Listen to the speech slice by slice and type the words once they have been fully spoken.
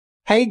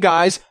Hey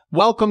guys,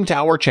 welcome to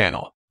our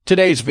channel.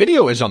 Today's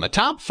video is on the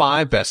top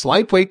 5 best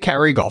lightweight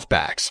carry golf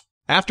bags.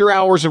 After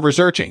hours of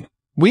researching,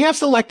 we have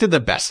selected the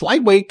best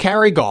lightweight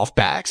carry golf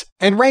bags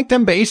and ranked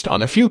them based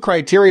on a few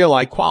criteria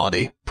like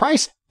quality,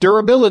 price,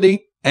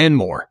 durability, and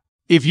more.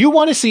 If you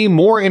want to see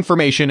more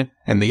information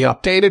and the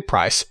updated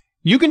price,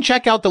 you can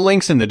check out the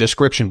links in the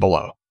description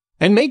below.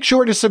 And make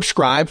sure to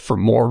subscribe for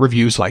more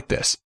reviews like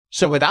this.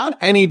 So without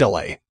any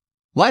delay,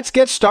 let's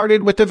get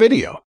started with the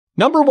video.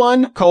 Number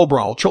 1.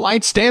 Cobra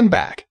Ultralight Stand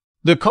Bag.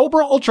 The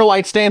Cobra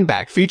Ultralight Stand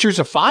Bag features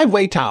a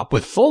 5-way top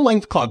with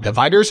full-length club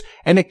dividers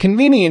and a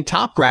convenient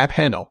top grab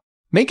handle,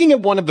 making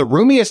it one of the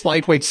roomiest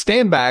lightweight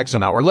stand bags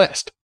on our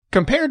list.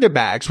 Compared to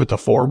bags with a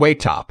 4-way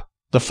top,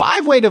 the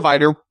 5-way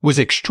divider was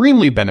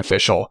extremely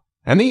beneficial,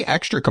 and the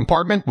extra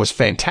compartment was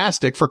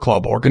fantastic for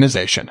club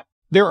organization.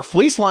 There are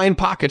fleece-lined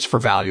pockets for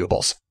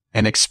valuables,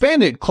 an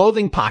expanded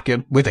clothing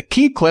pocket with a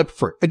key clip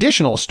for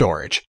additional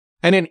storage,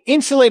 and an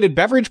insulated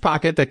beverage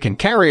pocket that can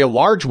carry a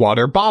large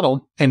water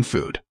bottle and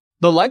food.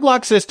 The leg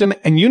lock system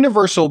and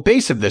universal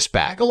base of this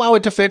bag allow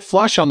it to fit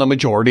flush on the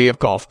majority of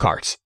golf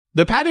carts.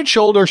 The padded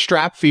shoulder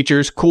strap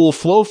features cool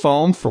flow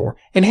foam for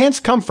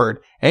enhanced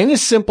comfort and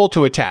is simple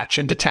to attach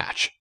and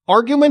detach.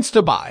 Arguments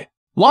to buy.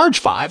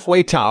 Large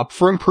 5-way top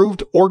for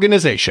improved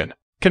organization.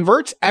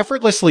 Converts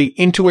effortlessly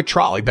into a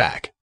trolley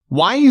bag.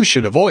 Why you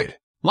should avoid.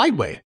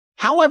 Lightweight.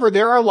 However,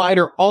 there are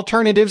lighter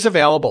alternatives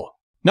available.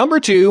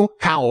 Number 2.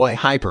 CALLAWAY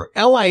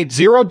HYPERLITE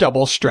Zero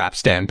Double Strap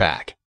Stand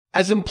Bag.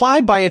 As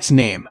implied by its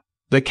name,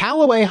 the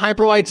CALLAWAY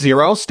HYPERLITE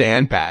Zero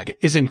Stand Bag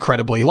is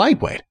incredibly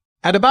lightweight.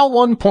 At about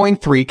 1.3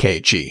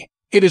 kg,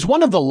 it is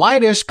one of the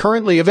lightest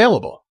currently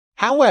available.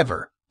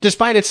 However,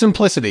 despite its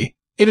simplicity,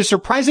 it is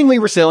surprisingly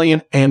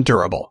resilient and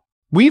durable.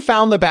 We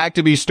found the bag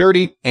to be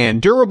sturdy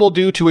and durable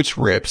due to its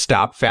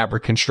ripstop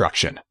fabric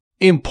construction.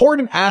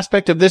 Important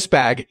aspect of this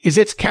bag is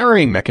its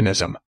carrying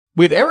mechanism.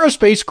 With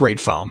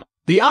aerospace-grade foam,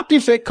 the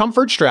OptiFit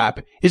Comfort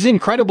Strap is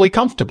incredibly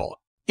comfortable.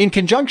 In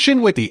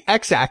conjunction with the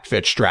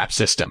X-Act-Fit strap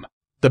system,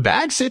 the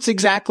bag sits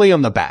exactly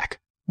on the back,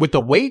 with the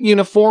weight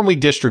uniformly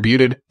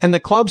distributed and the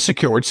club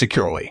secured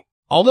securely.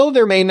 Although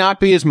there may not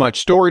be as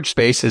much storage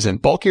space as in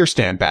bulkier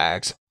stand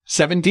bags,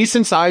 7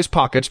 decent-sized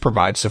pockets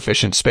provide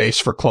sufficient space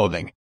for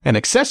clothing and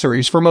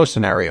accessories for most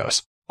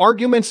scenarios.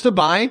 Arguments to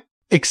buy.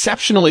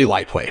 Exceptionally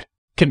lightweight.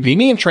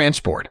 Convenient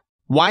transport.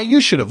 Why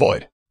you should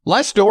avoid.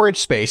 Less storage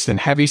space than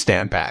heavy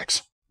stand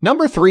bags.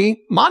 Number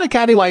 3.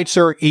 MOTOCADDY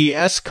LITE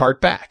ES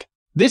Cart Bag.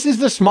 This is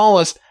the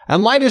smallest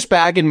and lightest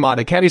bag in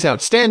MOTOCADDY's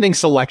outstanding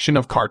selection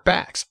of cart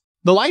bags.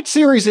 The LITE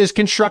series is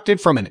constructed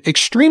from an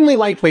extremely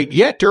lightweight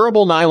yet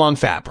durable nylon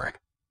fabric,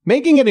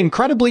 making it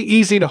incredibly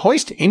easy to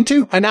hoist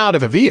into and out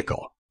of a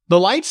vehicle. The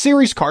LITE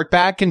series cart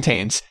bag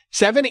contains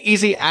 7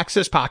 easy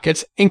access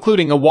pockets,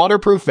 including a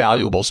waterproof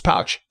valuables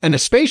pouch and a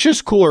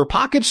spacious cooler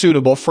pocket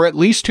suitable for at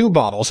least 2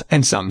 bottles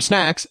and some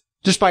snacks,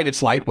 despite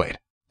its lightweight.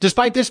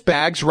 Despite this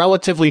bag's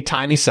relatively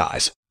tiny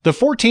size, the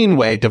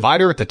 14-way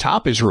divider at the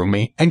top is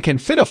roomy and can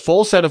fit a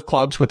full set of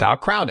clubs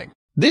without crowding.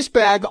 This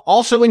bag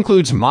also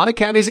includes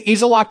MOTOCADDY's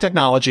EasyLock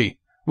technology,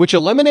 which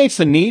eliminates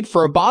the need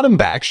for a bottom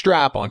bag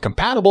strap on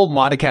compatible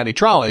MOTOCADDY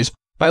trolleys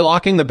by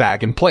locking the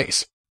bag in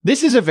place.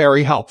 This is a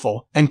very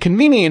helpful and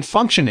convenient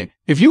function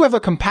if you have a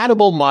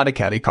compatible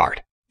MOTOCADDY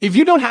cart. If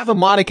you don't have a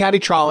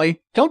MOTOCADDY trolley,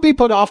 don't be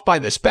put off by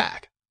this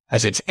bag,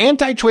 as its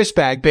anti-twist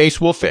bag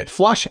base will fit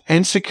flush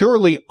and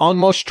securely on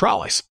most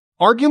trolleys.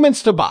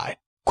 Arguments to buy.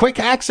 Quick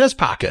access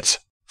pockets.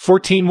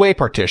 14-way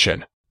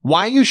partition.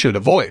 Why you should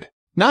avoid.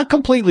 Not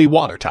completely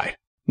watertight.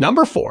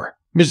 Number 4.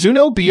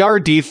 MIZUNO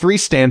BRD3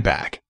 Stand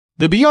Bag.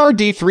 The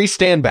BRD3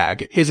 Stand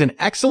Bag is an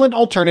excellent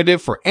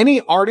alternative for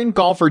any ardent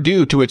golfer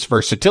due to its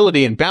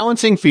versatility and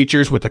balancing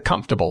features with a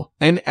comfortable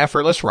and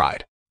effortless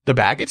ride. The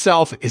bag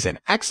itself is an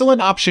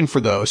excellent option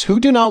for those who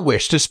do not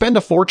wish to spend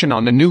a fortune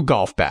on a new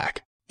golf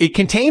bag. It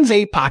contains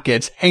 8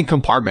 pockets and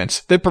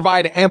compartments that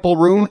provide ample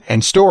room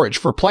and storage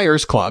for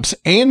players' clubs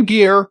and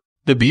gear.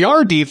 The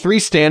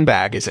BRD3 Stand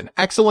Bag is an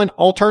excellent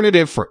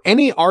alternative for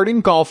any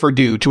ardent golfer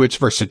due to its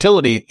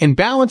versatility in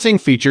balancing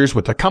features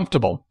with a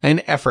comfortable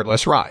and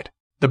effortless ride.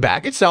 The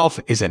bag itself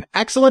is an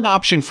excellent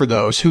option for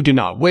those who do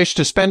not wish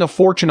to spend a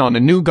fortune on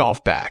a new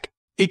golf bag.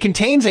 It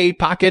contains 8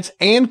 pockets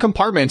and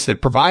compartments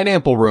that provide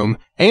ample room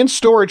and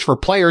storage for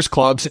players'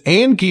 clubs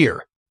and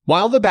gear.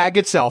 While the bag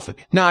itself is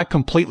not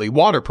completely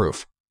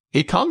waterproof,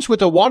 it comes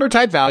with a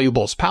watertight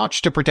valuables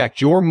pouch to protect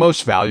your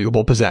most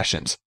valuable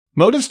possessions.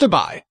 Motives to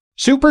buy.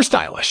 Super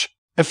stylish.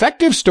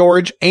 Effective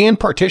storage and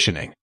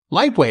partitioning.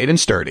 Lightweight and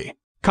sturdy.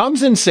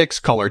 Comes in 6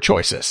 color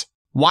choices.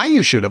 Why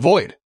you should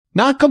avoid.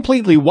 Not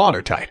completely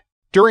watertight.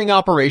 During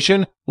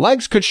operation,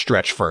 legs could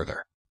stretch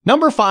further.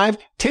 Number 5.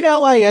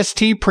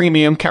 TITLEIST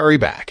Premium Carry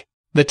Bag.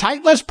 The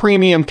TITLEIST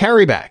Premium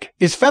Carry Bag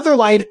is feather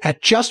light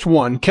at just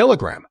 1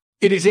 kilogram.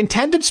 It is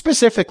intended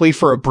specifically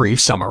for a brief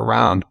summer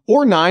round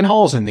or 9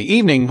 holes in the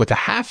evening with a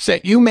half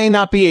set. You may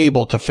not be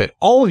able to fit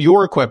all of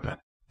your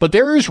equipment, but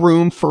there is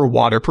room for a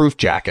waterproof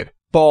jacket,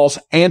 balls,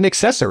 and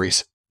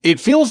accessories. It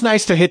feels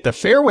nice to hit the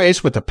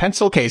fairways with a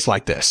pencil case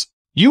like this.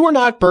 You are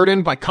not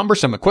burdened by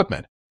cumbersome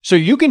equipment. so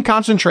you can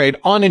concentrate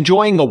on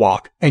enjoying the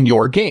walk and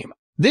your game.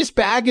 This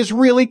bag is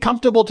really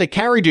comfortable to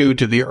carry due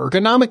to the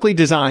ergonomically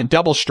designed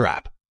double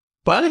strap,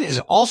 but it is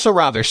also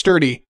rather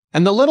sturdy,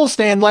 and the little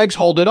stand legs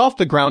hold it off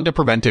the ground to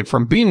prevent it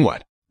from being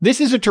wet.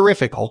 This is a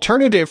terrific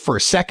alternative for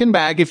a second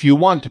bag if you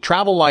want to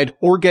travel light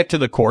or get to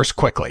the course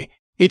quickly.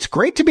 It's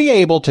great to be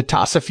able to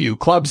toss a few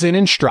clubs in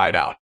and stride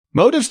out.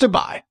 Motives to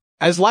buy: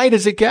 as light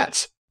as it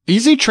gets.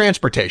 Easy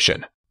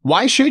transportation.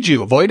 Why should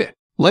you avoid it?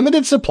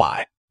 Limited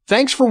supply.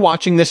 Thanks for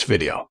watching this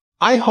video.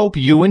 I hope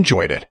you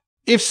enjoyed it.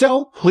 If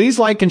so, please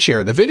like and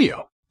share the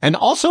video. And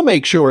also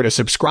make sure to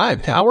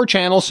subscribe to our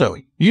channel so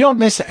you don't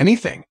miss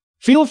anything.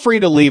 Feel free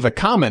to leave a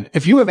comment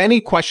if you have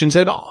any questions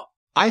at all.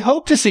 I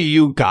hope to see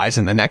you guys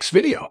in the next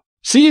video.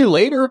 See you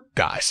later,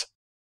 guys.